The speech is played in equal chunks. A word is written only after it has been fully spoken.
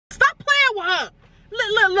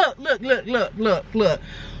look.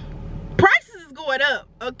 Prices is going up,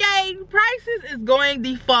 okay? Prices is going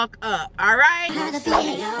the fuck up, all right?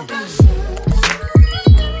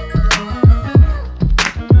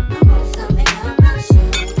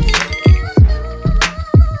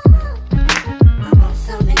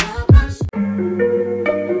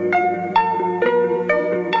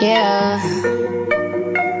 Yeah,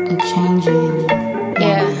 I'm changing.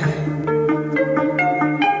 Yeah.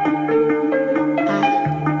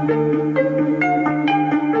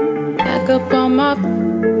 Back up on my.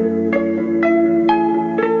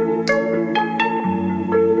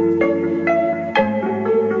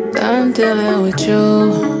 Done dealing with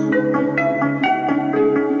you.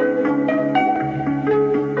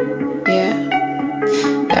 Yeah.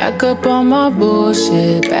 Back up on my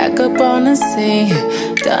bullshit. Back up on the scene.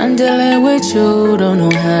 Done dealing with you, don't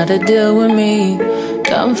know how to deal with me.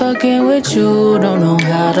 Done fucking with you, don't know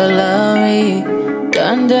how to love me.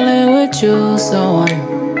 Done dealing with you, so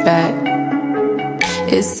I'm back.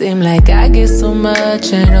 It seemed like I get so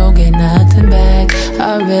much and don't get nothing back.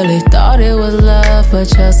 I really thought it was love,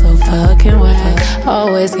 but you're so fucking whack.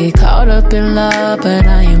 Always get caught up in love, but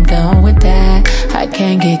I am done with that. I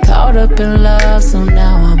can't get caught up in love, so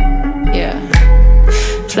now I'm, yeah.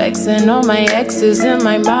 Flexing on my exes and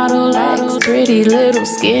my model X. Pretty little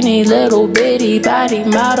skinny little bitty body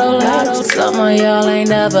model X. Some of y'all ain't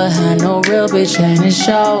never had no real bitch and it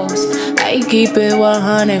shows. I keep it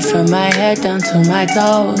 100 from my head down to my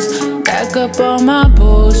toes. Back up on my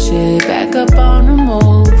bullshit, back up on the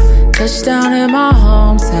move. Touchdown in my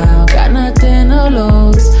hometown, got nothing to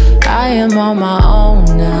lose. I am on my own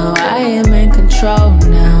now, I am in control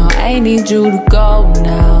now. I need you to go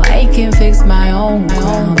now, I can fix my own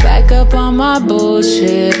crown. Back up on my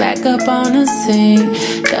bullshit, back up on the scene.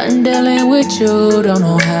 Done dealing with you, don't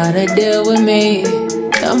know how to deal with me.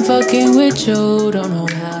 Done fucking with you, don't know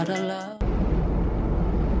how to love.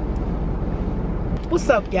 What's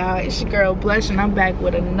up, y'all? It's your girl Blush and I'm back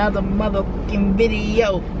with another motherfucking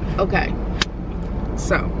video. Okay,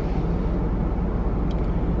 so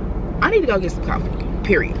I need to go get some coffee,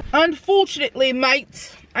 period. Unfortunately,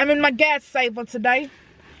 mate, I'm in my gas saver today.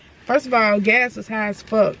 First of all, gas is high as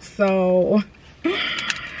fuck, so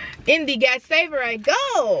in the gas saver I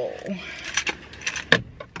go.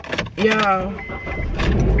 Y'all,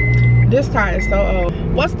 this car is so old.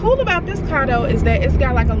 What's cool about this car though is that it's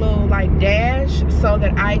got like a little like dash so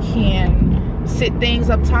that I can sit things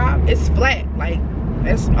up top. It's flat, like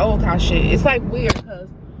that's some old car shit. It's like weird because,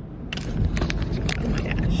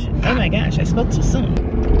 oh my gosh, I spoke too soon.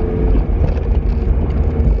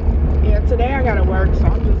 Yeah, today I gotta work, so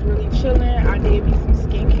I'm just really chilling. I did me some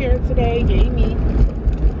skincare today,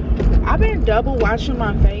 I've been double washing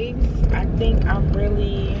my face. I think I'm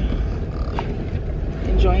really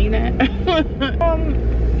enjoying that.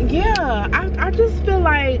 Yeah, I just feel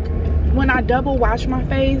like when I double wash my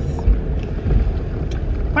face,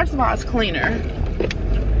 first of all, it's cleaner.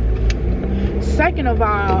 Second of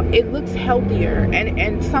all, it looks healthier,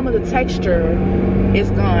 and some of the texture is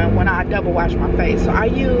gone when I double wash my face. So I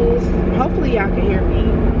use, hopefully y'all can hear me.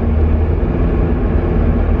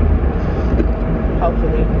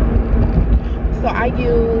 Hopefully. So I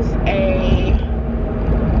use a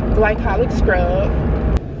glycolic scrub.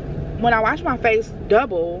 When I wash my face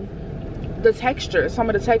double, the texture, some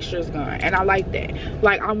of the texture is gone, and I like that.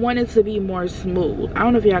 Like, I want it to be more smooth. I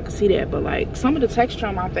don't know if y'all can see that, but like some of the texture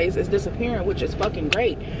on my face is disappearing, which is fucking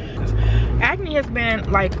great. Acne has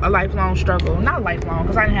been like a lifelong struggle. Not lifelong,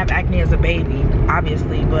 because I didn't have acne as a baby,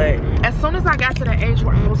 obviously, but as soon as I got to the age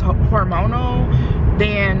where I was hormonal,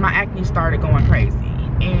 then my acne started going crazy.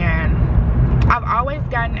 And I've always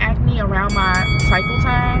gotten acne around my cycle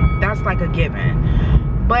time. That's like a given.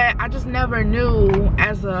 But I just never knew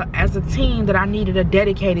as a teen that I needed a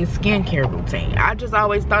dedicated skincare routine. I just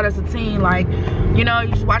always thought as a teen, like, you know,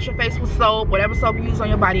 you just wash your face with soap, whatever soap you use on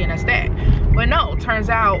your body, and that's that. But no, turns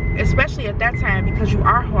out, especially at that time, because you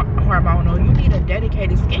are hormonal, you need a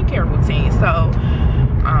dedicated skincare routine. So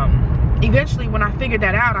eventually when I figured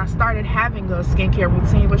that out, I started having a skincare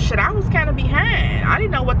routine. But shit, I was kind of behind. I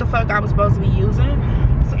didn't know what the fuck I was supposed to be using.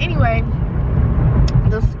 So anyway,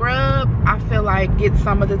 the scrub, I feel like, gets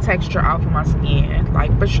some of the texture off of my skin,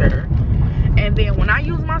 like, for sure. And then when I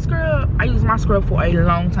use my scrub, I use my scrub for a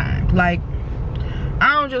long time. Like,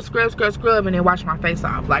 I don't just scrub and then wash my face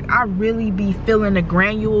off. Like, I really be feeling the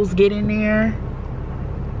granules get in there.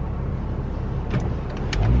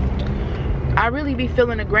 I really be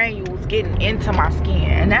feeling the granules getting into my skin,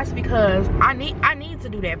 and that's because I need to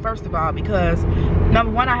do that, first of all, because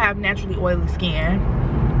number one, I have naturally oily skin.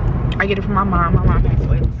 I get it from my mom. My mom has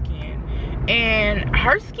oily skin, and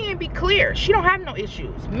her skin be clear. She don't have no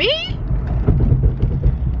issues. Me,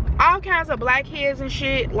 all kinds of blackheads and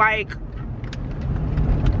shit, like,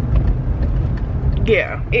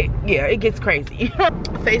 yeah, it gets crazy.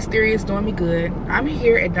 Face Theory is doing me good. I'm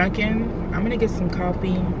here at Dunkin'. I'm gonna get some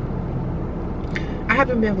coffee. I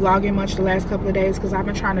haven't been vlogging much the last couple of days because I've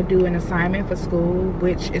been trying to do an assignment for school,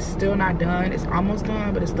 which is still not done. It's almost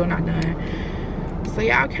done, but it's still not done. So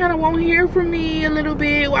y'all kind of won't hear from me a little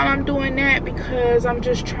bit while I'm doing that, because I'm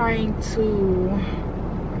just trying to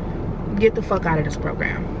get the fuck out of this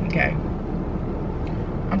program, okay?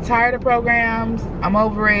 I'm tired of programs. I'm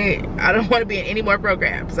over it. I don't want to be in any more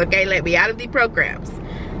programs, okay? Let me out of the programs.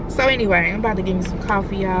 So anyway, I'm about to get me some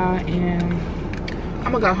coffee, y'all, and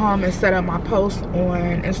I'm gonna go home and set up my post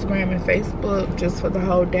on Instagram and Facebook just for the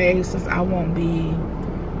whole day, since I won't be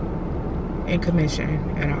in commission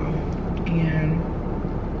at all. And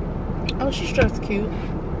oh, she's just cute.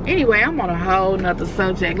 Anyway, I'm on a whole nother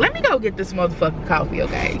subject. Let me go get this motherfucking coffee,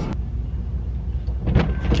 okay?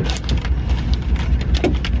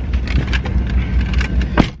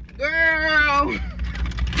 Girl,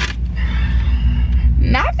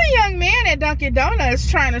 not the young man at Dunkin' Donuts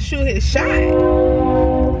trying to shoot his shot.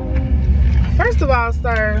 First of all,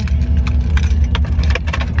 sir,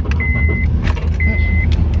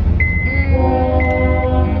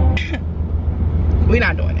 we're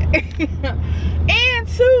not doing it. And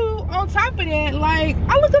two, on top of that, like,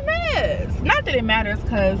 I look a mess. Not that it matters,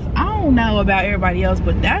 because I don't know about everybody else,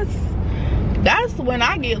 but that's when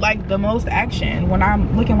I get like the most action, when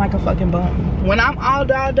I'm looking like a fucking bum. When I'm all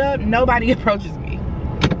dolled up, nobody approaches me.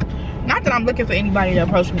 Not that I'm looking for anybody to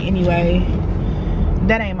approach me anyway.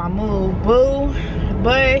 That ain't my move, boo.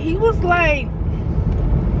 But he was like,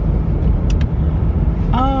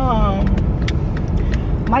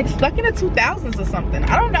 stuck in the 2000s or something.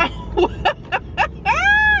 I don't know.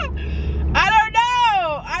 I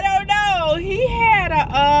don't know. He had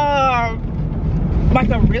a like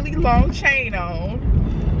a really long chain on.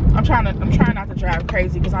 I'm trying not to drive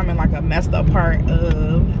crazy because I'm in like a messed up part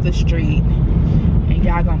of the street, and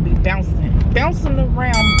y'all gonna be bouncing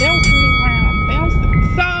around.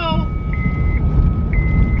 So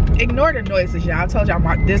ignore the noises, y'all. I told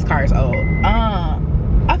y'all this car is old.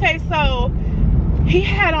 Okay, so he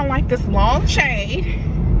had on like this long chain.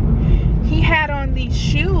 He had on these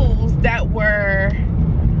shoes that were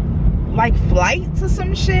like flights or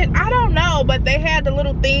some shit. I don't know, but they had the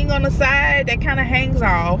little thing on the side that kind of hangs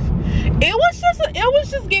off. It was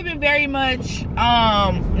just giving very much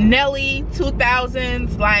Nelly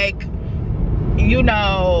 2000s, like, you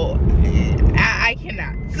know, I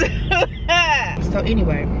cannot. So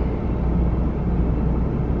anyway,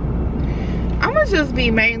 I'm gonna just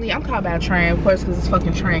be mainly, I'm caught about train, of course, because it's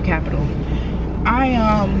fucking train capital. I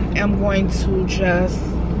am going to just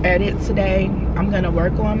edit today. I'm gonna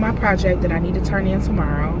work on my project that I need to turn in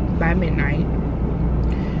tomorrow by midnight.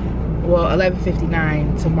 Well,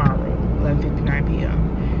 11:59 tomorrow, 11:59 p.m.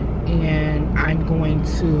 And I'm going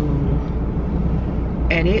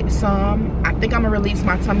to edit some. I think I'm gonna release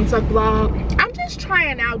my tummy tuck vlog. I'm just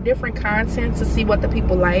trying out different content to see what the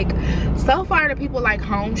people like. So far, the people like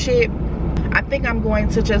home shit. I think I'm going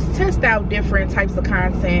to just test out different types of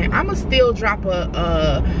content. I'm gonna still drop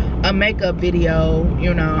a makeup video,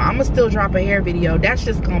 you know. I'm gonna still drop a hair video. That's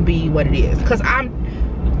just gonna be what it is, because I'm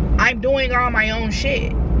doing all my own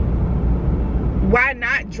shit. Why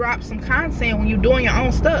not drop some content when you're doing your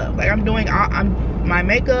own stuff? Like, I'm my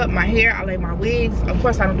makeup, my hair, I lay my wigs. Of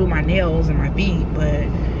course, I don't do my nails and my feet, but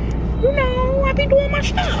you know, I be doing my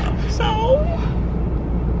stuff. So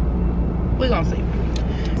we're gonna see.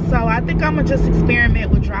 So I think I'm gonna just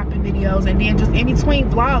experiment with dropping videos, and then just in between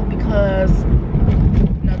vlog, because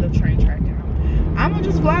another train track down. I'm gonna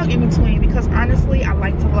just vlog in between, because honestly, I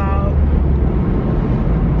like to vlog.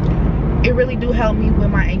 It really do help me with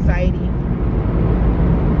my anxiety.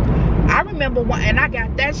 I remember one, and I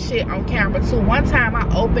got that shit on camera too. One time I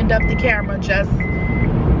opened up the camera,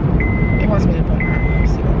 it wants me to put my,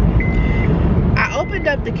 let's see. I opened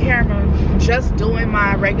up the camera just doing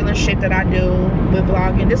my regular shit that I do with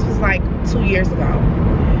vlogging. This was like 2 years ago.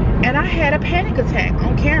 And I had a panic attack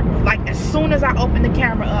on camera. Like, as soon as I opened the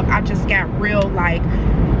camera up, I just got real, like,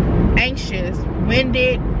 anxious,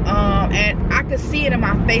 winded, and I could see it in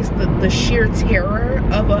my face, the sheer terror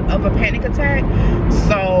of a panic attack.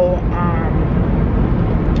 So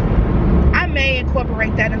I may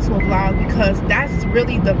incorporate that into a vlog, because that's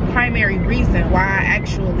really the primary reason why I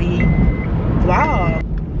actually vlog.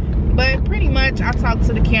 But pretty much I talk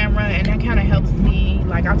to the camera, and that kind of helps me.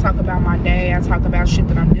 Like, I talk about my day, I talk about shit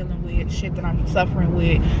that I'm dealing with, shit that I'm suffering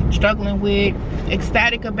with, struggling with,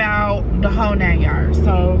 ecstatic about, the whole 9 yards.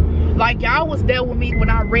 So Like, y'all was there with me when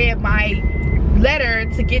I read my letter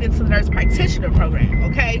to get into the nurse practitioner program,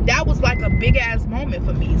 okay? That was like a big ass moment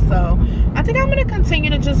for me. So I think I'm gonna continue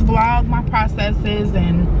to just vlog my processes,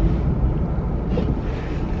 and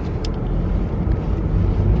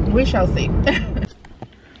we shall see.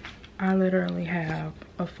 I literally have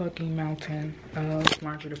a fucking mountain of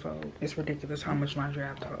laundry to fold. It's ridiculous how much laundry I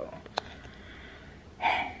have to fold.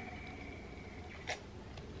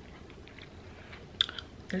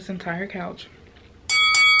 This entire couch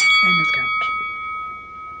and this couch.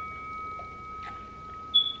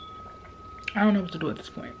 I don't know what to do at this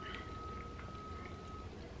point.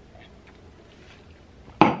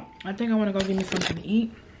 I think I want to go get me something to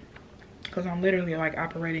eat, because I'm literally like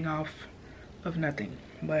operating off of nothing.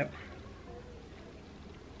 But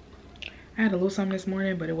I had a little something this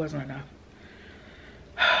morning, but it wasn't enough.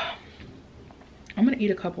 I'm gonna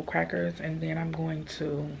eat a couple crackers and then I'm going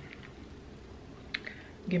to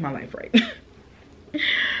get my life right.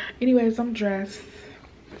 Anyways, I'm dressed.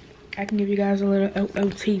 I can give you guys a little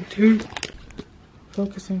OT too.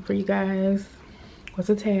 Focusing for you guys. What's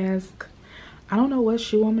a task? I don't know what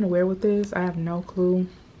shoe I'm gonna wear with this. I have no clue.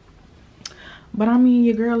 But I mean,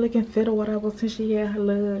 your girl looking fit or whatever since she had her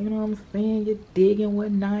love. You know what I'm saying? You're digging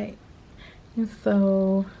whatnot. And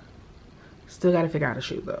so, still gotta figure out a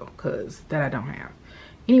shoe though, because that I don't have.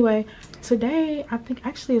 Anyway, today I think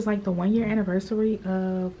actually is like the 1-year anniversary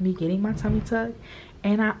of me getting my tummy tuck.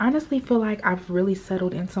 And I honestly feel like I've really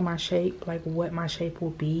settled into my shape, like what my shape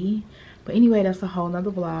will be. But anyway, that's a whole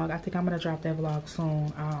nother vlog. I think I'm gonna drop that vlog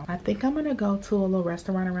soon. I think I'm gonna go to a little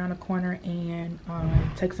restaurant around the corner and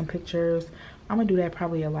take some pictures. I'm gonna do that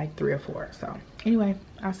probably at like 3 or 4. So anyway,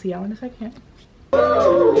 I'll see y'all in a second.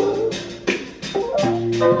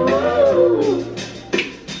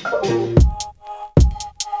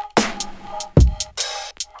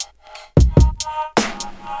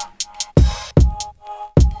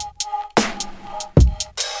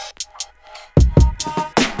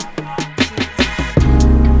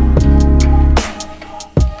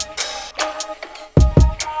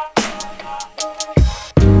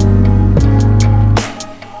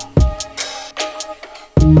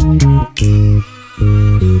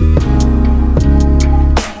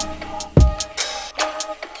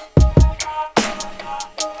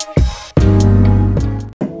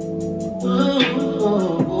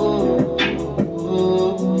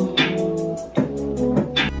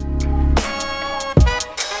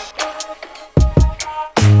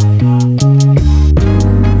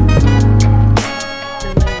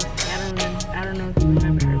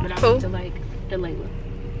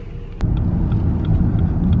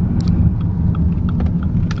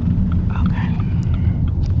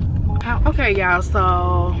 Okay y'all,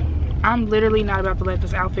 so I'm literally not about to let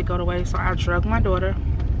this outfit go to waste, so I drugged my daughter.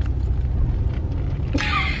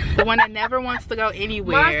 The one that never wants to go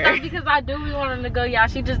anywhere. Mom, because I do be wanting to go, y'all.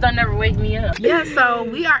 She just don't never wake me up. Yeah, so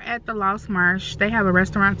we are at the Lost Marsh. They have a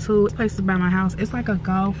restaurant too. This place is by my house. It's like a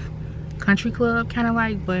golf country club kind of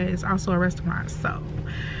like, but it's also a restaurant. So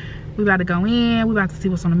we about to go in, we about to see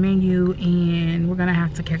what's on the menu, and we're gonna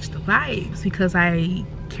have to catch the vibes because I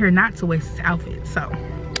care not to waste this outfit. So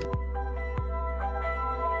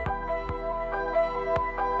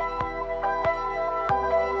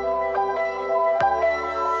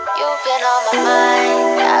on my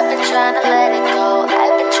mind, I've been trying to let it go.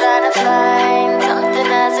 I've been trying to find something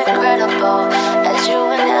as incredible as you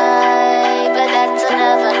and I, but that's a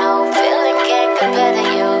never know. Feeling can't compare to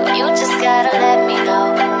you. You just gotta let me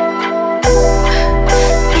know.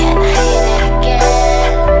 Can I hit it again?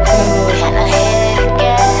 Can I hit it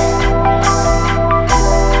again?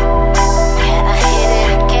 Can I hit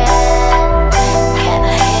it again? Can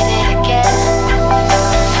I hit it again?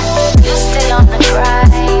 You stay on the grind.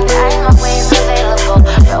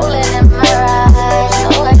 Rolling in my ride,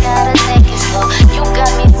 so I gotta take it slow. You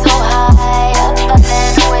got me so high, up and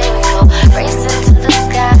away we go, racing to the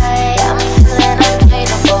sky. I'm feeling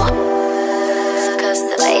unbeatable. Cause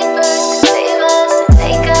the labors can save us and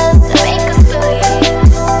take us and make us believe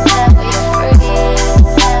that we're free,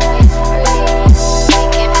 that we're free. We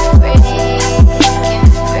can be free, we can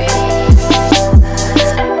be free.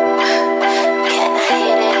 Can I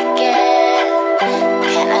hit it again?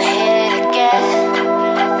 Can I hit it again?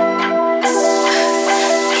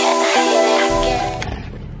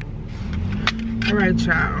 all right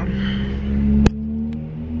y'all,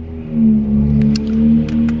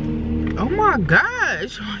 oh my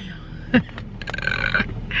gosh.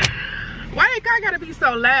 Why that guy gotta be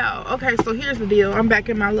so loud? Okay, so here's the deal. I'm back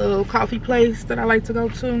in my little coffee place that I like to go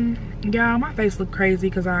to. Y'all, my face look crazy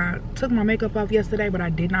because I took my makeup off yesterday, but I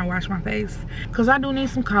did not wash my face because I do need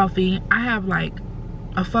some coffee. I have like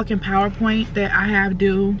a fucking PowerPoint that I have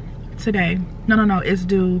due today. No, it's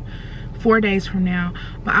due 4 days from now,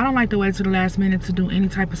 but I don't like to wait to the last minute to do any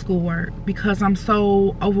type of schoolwork because I'm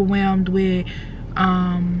so overwhelmed with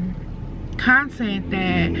content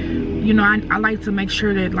that, you know, I like to make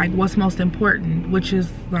sure that like what's most important, which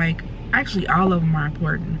is like, actually all of them are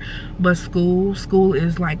important, but school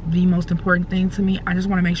is like the most important thing to me. I just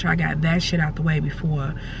want to make sure I got that shit out the way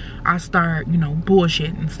before I start, you know,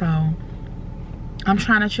 bullshitting. So I'm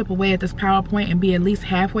trying to chip away at this PowerPoint and be at least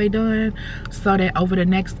halfway done so that over the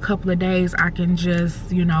next couple of days I can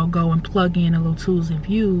just, you know, go and plug in a little twos and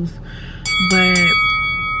views. But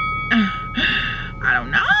I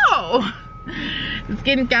don't know. It's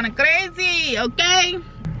getting kind of crazy, okay?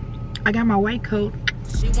 I got my white coat.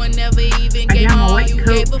 I got my white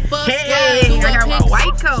coat. Hey, I got my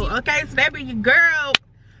white coat. Okay, so that be your girl.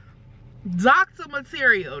 Doctor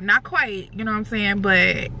material, not quite, you know what I'm saying,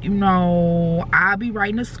 but you know, I'll be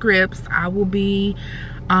writing the scripts, I will be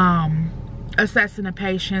assessing the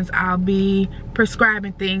patients, I'll be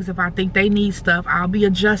prescribing things if I think they need stuff, I'll be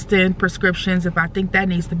adjusting prescriptions if I think that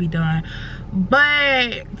needs to be done.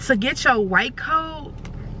 But to get your white coat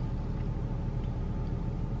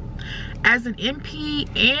as an NP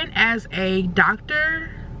and as a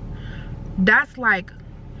doctor, that's like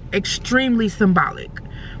extremely symbolic.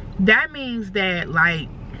 That means that like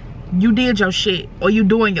you did your shit, or you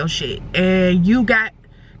doing your shit, and you got,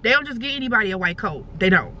 they don't just give anybody a white coat,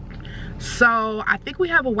 they don't. So I think we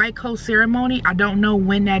have a white coat ceremony. I don't know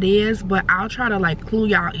when that is, but I'll try to like clue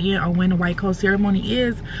y'all in on when the white coat ceremony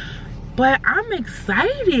is. But I'm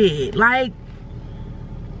excited, like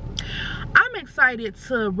I'm excited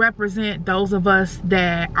to represent those of us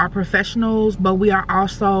that are professionals, but we are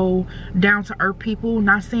also down to earth people.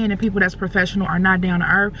 Not saying that people that's professional are not down to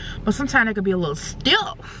earth, but sometimes they could be a little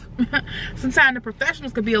stiff. Sometimes the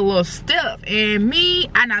professionals could be a little stiff, and me,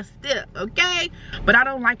 I'm not stiff, okay? But I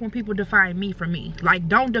don't like when people define me for me. Like,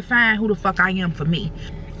 don't define who the fuck I am for me.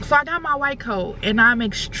 So I got my white coat and I'm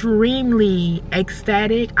extremely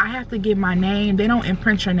ecstatic. I have to get my name. They don't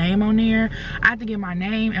imprint your name on there. I have to get my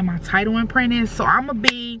name and my title imprinted. So I'm gonna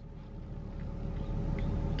be,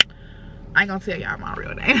 I ain't gonna tell y'all my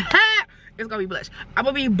real name. It's gonna be Blush. I'm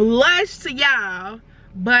gonna be Blush to y'all,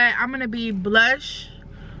 but I'm gonna be Blush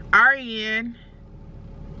RN,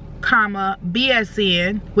 comma,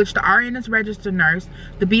 BSN, which the RN is registered nurse,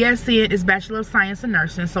 the BSN is Bachelor of Science in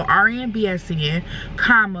Nursing, so RN BSN,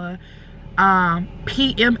 comma,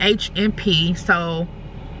 PMHNP, so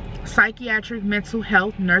Psychiatric Mental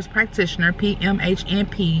Health Nurse Practitioner,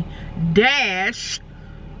 PMHNP dash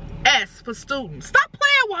S for students. Stop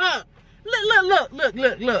playing with her.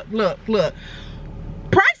 Look.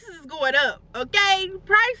 Prices is going up, okay?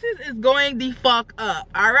 Prices is going the fuck up,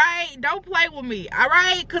 all right? Don't play with me, all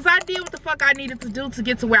right? Because I did what the fuck I needed to do to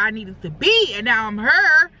get to where I needed to be, and now I'm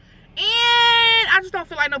her, and I just don't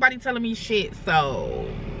feel like nobody telling me shit, so.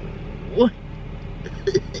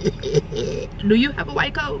 Do you have a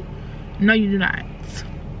white coat? No, you do not.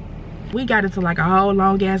 We got into like a whole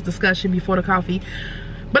long ass discussion before the coffee,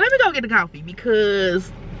 but let me go get the coffee,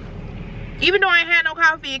 because even though I ain't had no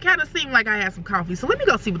coffee, it kind of seemed like I had some coffee. So let me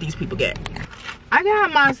go see what these people get. I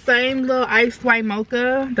got my same little iced white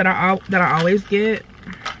mocha that I always get.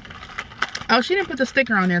 Oh, she didn't put the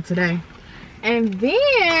sticker on there today. And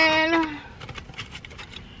then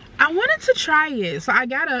I wanted to try it. So I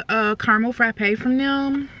got a caramel frappe from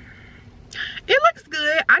them. It looks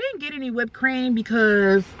good. I didn't get any whipped cream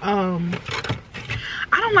because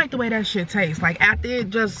I don't like the way that shit tastes. Like after it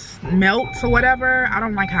just melts or whatever, I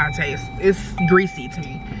don't like how it tastes. It's greasy to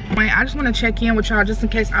me. I just want to check in with y'all just in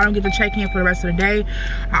case I don't get to check in for the rest of the day.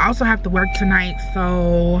 I also have to work tonight,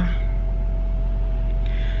 so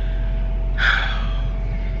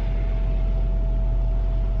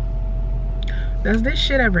does this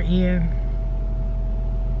shit ever end?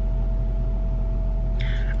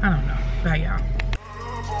 I don't know. Bye, y'all.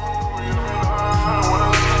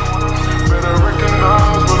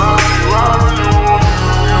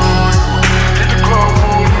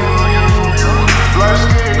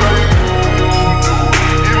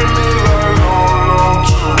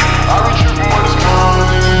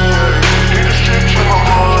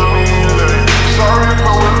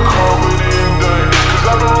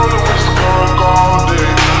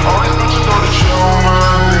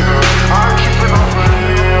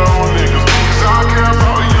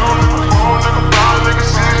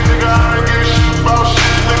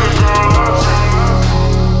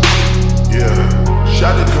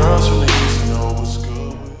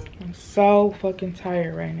 So fucking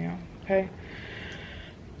tired right now, okay?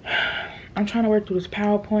 I'm trying to work through this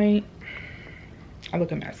PowerPoint. I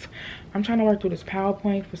look a mess, I'm trying to work through this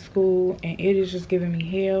PowerPoint for school, and it is just giving me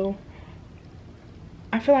hell.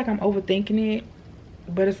 I feel like I'm overthinking it,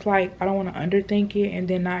 but it's like I don't want to underthink it and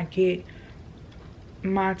then not get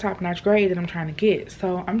my top-notch grade that I'm trying to get.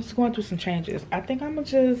 So I'm just going through some changes. I think I'm gonna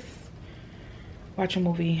just watch a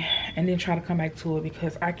movie and then try to come back to it,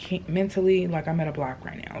 because I can't mentally, like, I'm at a block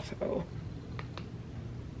right now. So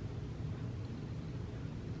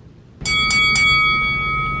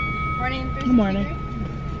Morning. good morning.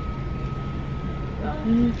 There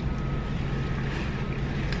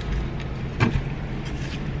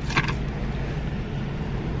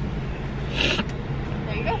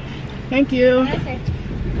you go. Thank you. Okay.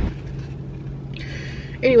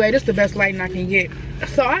 Anyway, this is the best lighting I can get.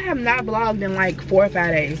 So I have not vlogged in like 4 or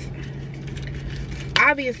 5 days.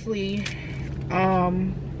 Obviously, I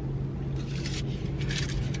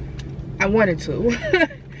wanted to.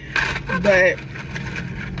 But,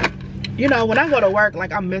 you know, when I go to work,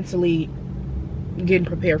 like, I'm mentally getting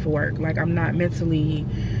prepared for work. Like, I'm not mentally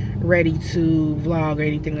ready to vlog or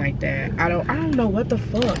anything like that. I don't know what the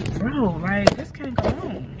fuck, bro. Like, this can't go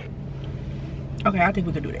on. Okay, I think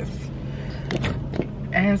we can do this.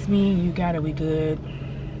 Ask me, you got it, we good.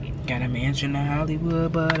 Got a mansion in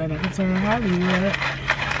Hollywood, but I never turn Hollywood.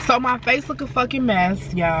 So my face look a fucking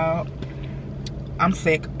mess, y'all. I'm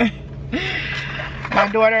sick. My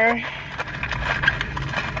daughter,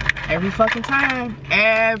 every fucking time,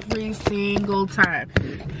 every single time.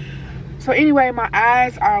 So anyway, my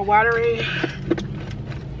eyes are watery.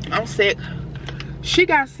 I'm sick. She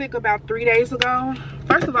got sick about 3 days ago.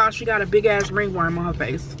 First of all, she got a big ass ringworm on her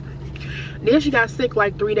face. Then she got sick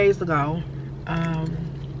like 3 days ago.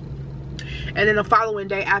 And then the following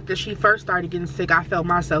day after she first started getting sick, I felt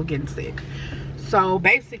myself getting sick. So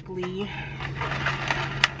basically,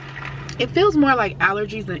 it feels more like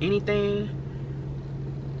allergies than anything.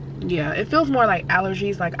 Yeah, it feels more like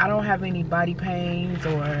allergies. Like, I don't have any body pains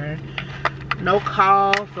or no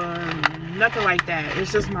cough or nothing like that.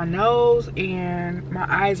 It's just my nose and my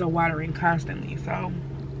eyes are watering constantly. So,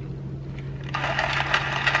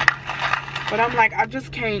 but I'm like, I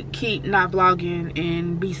just can't keep not vlogging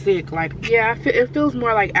and be sick. Like, yeah, it feels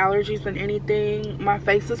more like allergies than anything. My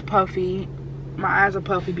face is puffy. My eyes are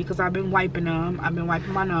puffy because I've been wiping them. I've been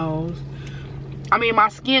wiping my nose. I mean, my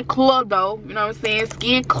skin clear though. You know what I'm saying?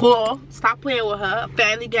 Skin clear. Stop playing with her.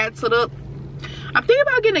 Finally got to the... I'm thinking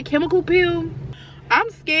about getting a chemical peel. I'm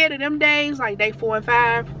scared of them days, like day 4 and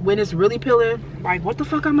 5, when it's really peeling. Like, what the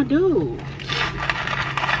fuck I'm gonna do?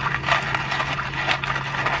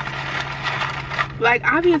 Like,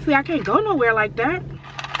 obviously, I can't go nowhere like that.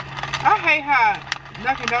 I hate how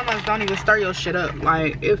Dunkin' Donuts don't even stir your shit up.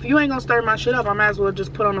 Like, if you ain't gonna stir my shit up, I might as well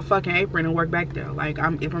just put on a fucking apron and work back there. Like,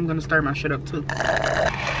 if I'm gonna stir my shit up too.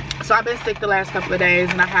 So I've been sick the last couple of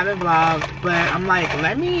days and I haven't vlogged. But I'm like,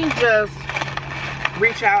 let me just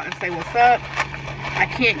reach out and say what's up. I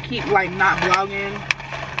can't keep, like, not vlogging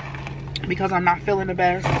because I'm not feeling the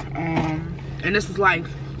best. And this is life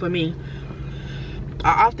for me.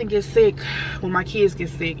 I often get sick when my kids get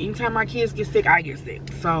sick. Anytime my kids get sick, I get sick.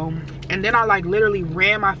 So, and then I like literally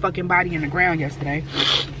ran my fucking body in the ground yesterday.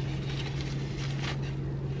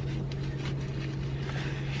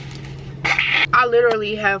 I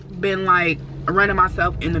literally have been like running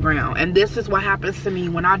myself in the ground. And this is what happens to me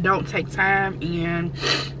when I don't take time and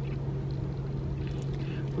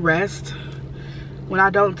rest. When I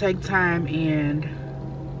don't take time and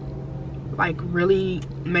like really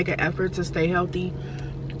make an effort to stay healthy,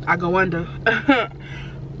 I go under.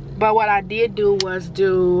 But what I did do was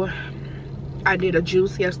I did a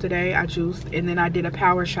juice yesterday. I juiced, and then I did a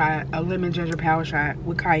power shot, a lemon ginger power shot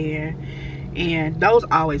with cayenne, and those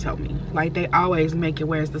always help me. Like, they always make it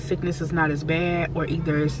whereas the sickness is not as bad, or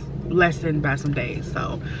either it's lessened by some days.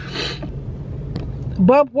 So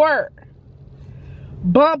bump work,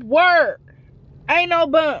 ain't no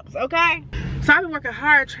bumps, okay? So I've been working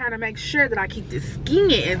hard trying to make sure that I keep this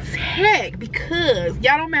skin intact, because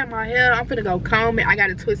y'all don't mind my hair. I'm finna go comb it. I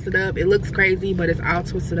got it twisted up. It looks crazy, but it's all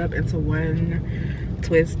twisted up into one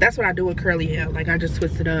twist. That's what I do with curly hair. Like, I just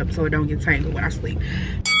twist it up so it don't get tangled when I sleep.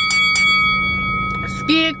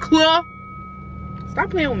 Skin clear.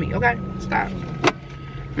 Stop playing with me, okay? Stop.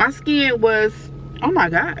 My skin was, oh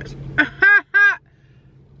my gosh.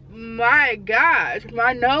 My gosh,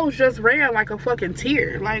 my nose just ran like a fucking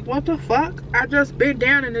tear. Like, what the fuck? I just bent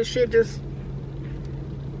down and this shit just...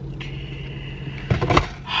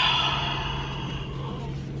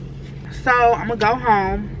 So I'm gonna go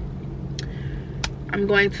home. I'm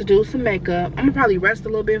going to do some makeup. I'm gonna probably rest a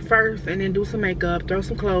little bit first and then do some makeup, throw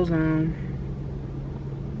some clothes on.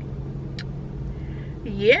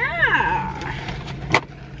 Yeah,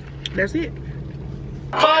 that's it.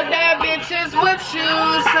 Fuck that bitch is what you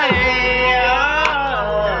say.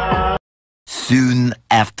 Soon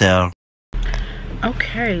after.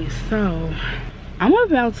 Okay, so I'm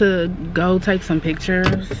about to go take some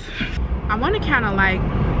pictures. I want to kind of like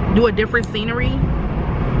do a different scenery.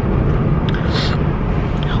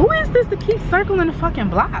 Who is this that keeps circling the fucking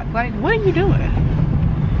block? Like, what are you doing?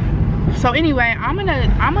 So anyway, I'm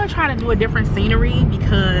gonna try to do a different scenery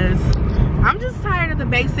because I'm just tired of the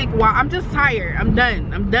basic. I'm just tired. I'm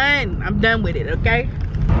done with it. Okay.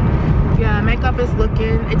 Yeah, makeup is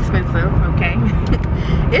looking expensive. Okay.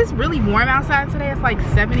 It's really warm outside today. It's like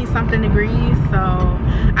 70 something degrees, so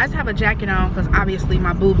I just have a jacket on because obviously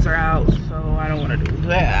my boobs are out, so I don't want to do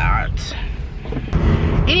that.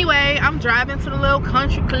 Anyway, I'm driving to the little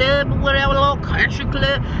country club or whatever, little country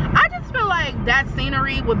club. I just feel like that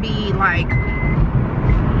scenery would be like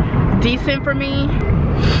decent for me.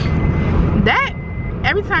 That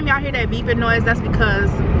every time y'all hear that beeping noise, that's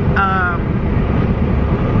because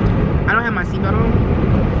I don't have my seatbelt on,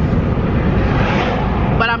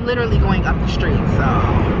 but I'm literally going up the street, so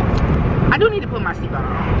I do need to put my seatbelt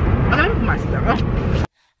on. Okay, let me put my seatbelt on.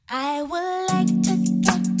 I would like to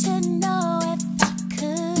get to know if I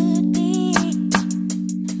could be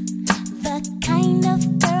the kind of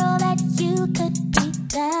girl that you could be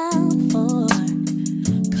down for.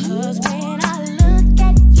 'Cause when I look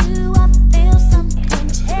at you, I feel something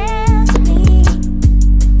tells me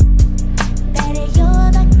that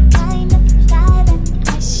you're the kind of guy that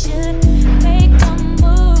I should make a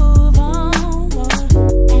move on.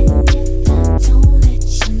 And if I don't let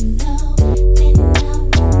you know, then I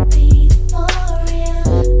won't be for real.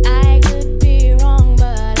 I could be wrong,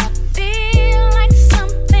 but I feel like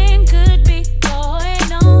something could be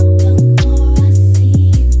going on. The more I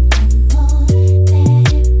see you, the more that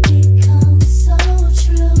it becomes so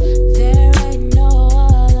true. There ain't no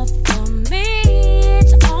other for me,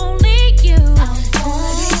 it's only you. I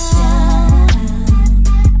wanna be down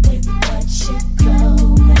with what you're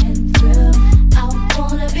going through. I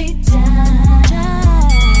wanna be down.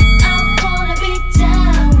 I wanna be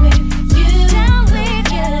down with you. Down with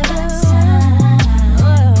you.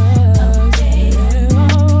 Okay,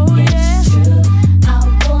 it's true. I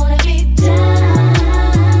wanna be down.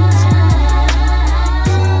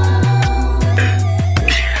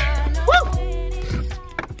 Woo!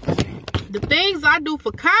 The things I do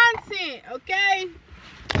for content, okay?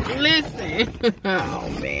 Listen. Oh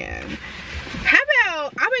man. How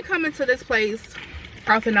about I've been coming to this place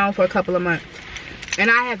off and on for a couple of months,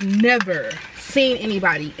 and I have never seen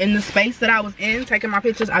anybody in the space that I was in taking my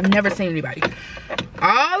pictures. I've never seen anybody.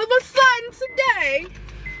 All of a sudden today,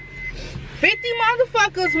 50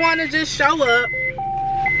 motherfuckers want to just show up.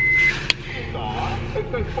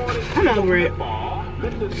 I'm over it.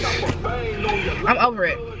 I'm over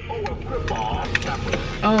it.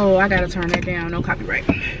 Oh, I gotta turn that down. No copyright.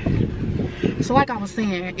 So like I was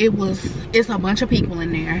saying, it's a bunch of people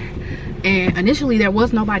in there, and initially there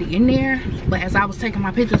was nobody in there, but as I was taking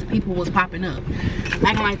my pictures, people was popping up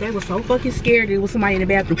acting like they were so fucking scared there was somebody in the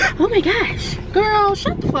bathroom. Oh my gosh, girl,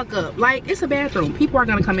 shut the fuck up. Like, it's a bathroom. People are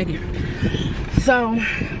gonna come in here. So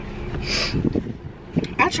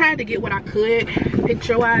I tried to get what I could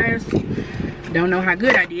picture wise. Don't know how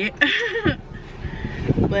good I did.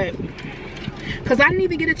 But because I didn't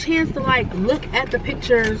even get a chance to like look at the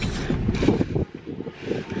pictures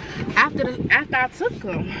after I took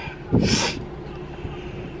them.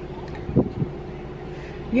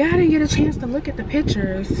 Yeah, I didn't get a chance to look at the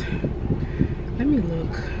pictures. Let me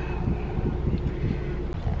look.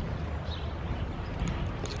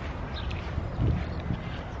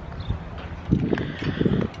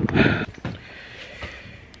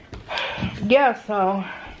 Yeah, so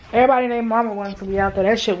everybody named Mama wanted to be out there.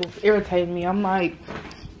 That shit was irritating me. I'm like,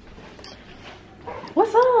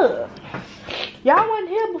 what's up? Y'all wasn't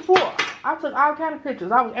here before. I took all kind of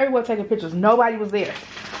pictures. I was everywhere taking pictures. Nobody was there.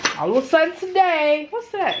 All of a sudden today, what's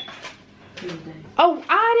that? Tuesday. Oh,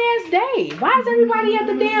 odd ass day. Why is everybody at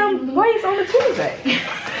the damn place on a Tuesday?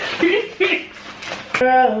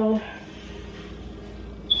 Girl,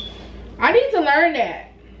 I need to learn that.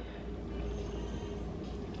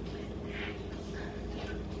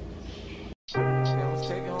 What's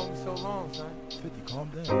taking home so long, son? 50, calm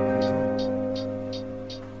down.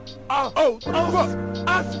 Oh,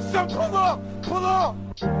 son, pull up.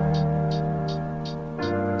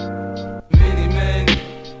 Many men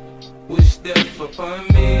wish death upon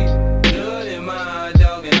me. Blood in my eye,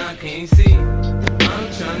 dog, and I can't see. I'm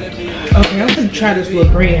trying to be with Okay, I'm gonna try this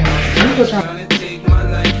little green house. I'm gonna try. trying to take my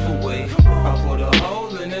life away. I put a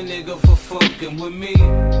hole in a nigga for fucking with me.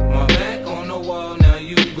 My back on the wall, now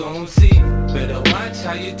you gon' see. Better watch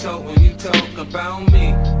how you talk when you talk about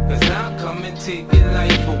me, cause I'll come and take your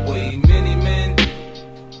life away. Many men,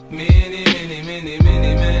 many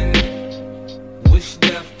men wish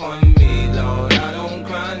death on me, Lord. I don't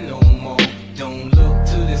cry no more, don't look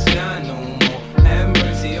to the sky no more. Have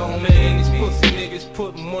mercy on me. These pussy niggas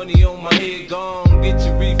put money on my head. Gone, get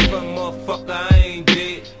your refund, motherfucker, I ain't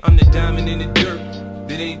dead. I'm the diamond in the dirt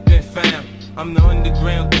that ain't been found. I'm the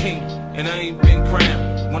underground king, and I ain't been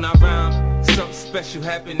crowned. When I rhyme, something special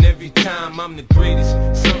happen every time. I'm the greatest,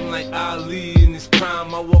 something like Ali in his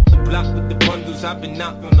prime. I walk the block with the bundles, I've been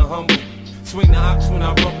knocked on the humble. Swing the ox when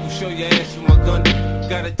I rumble, show your ass with my gun.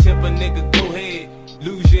 Gotta tip a nigga, go ahead,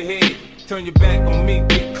 lose your head. Turn your back on me,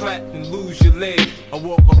 get clapped and lose your leg. I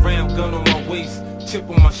walk around, gun on my waist, chip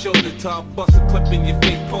on my shoulder, till I bust a clip in your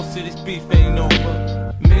face. Posted this beef ain't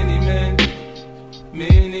over. Many men,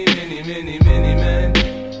 many men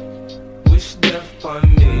wish death on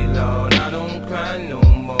me, Lord. I don't cry no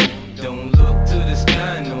more, don't look to the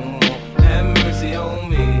sky no more. Have mercy on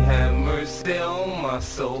me, have mercy on my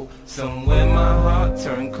soul. Somewhere my heart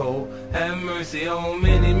turned cold. Have mercy on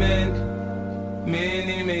many men,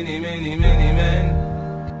 many men.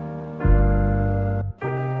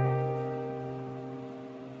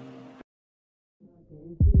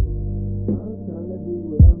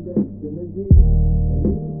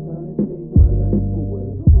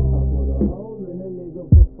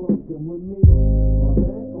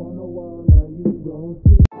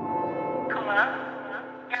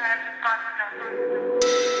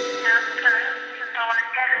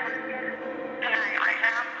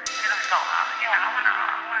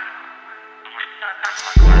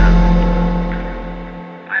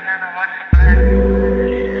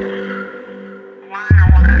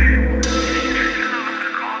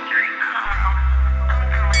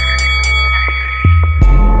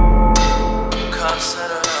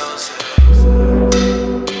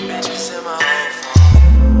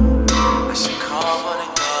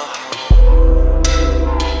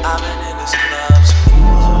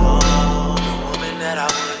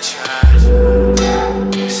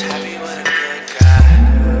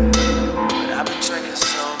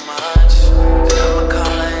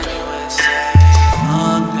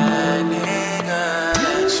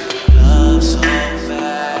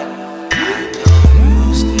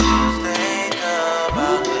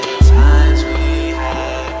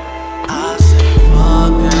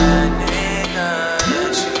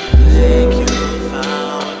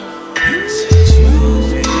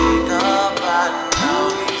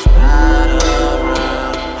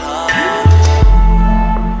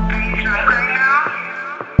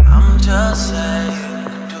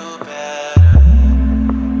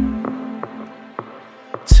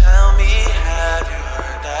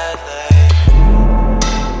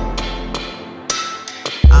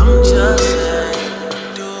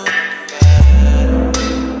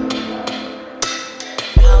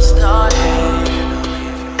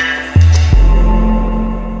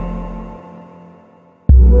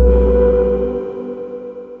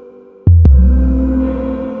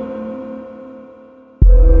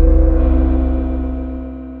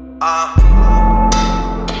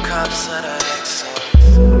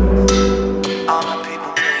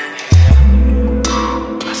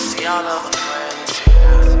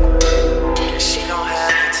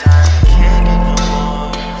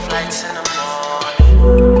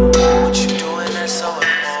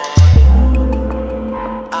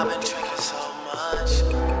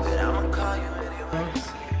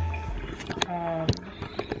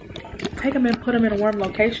 Take them and put them in a warm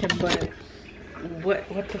location, but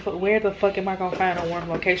where the fuck am I gonna find a warm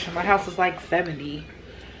location? My house is like 70.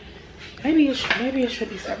 Maybe it should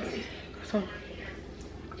be 70. So,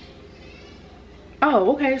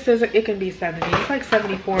 oh, okay, it says it can be 70. It's like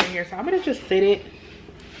 74 in here, so I'm gonna just sit it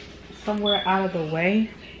somewhere out of the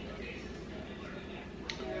way.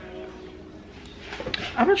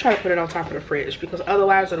 I'm gonna try to put it on top of the fridge because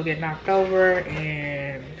otherwise it'll get knocked over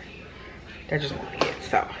and that just won't be it.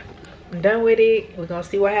 So I'm done with it. We're gonna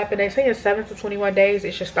see what happens. They say in 7 to 21 days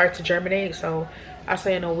it should start to germinate. So I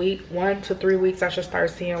say in a week, 1 to 3 weeks, I should start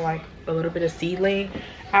seeing like a little bit of seedling.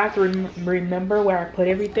 I have to remember where I put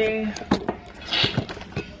everything.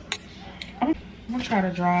 I'm gonna try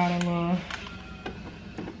to draw it a little.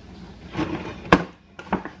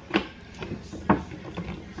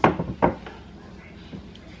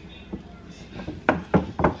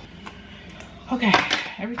 Okay,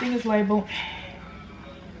 everything is labeled.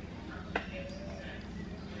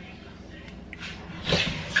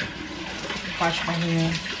 Wash my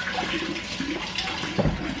hands.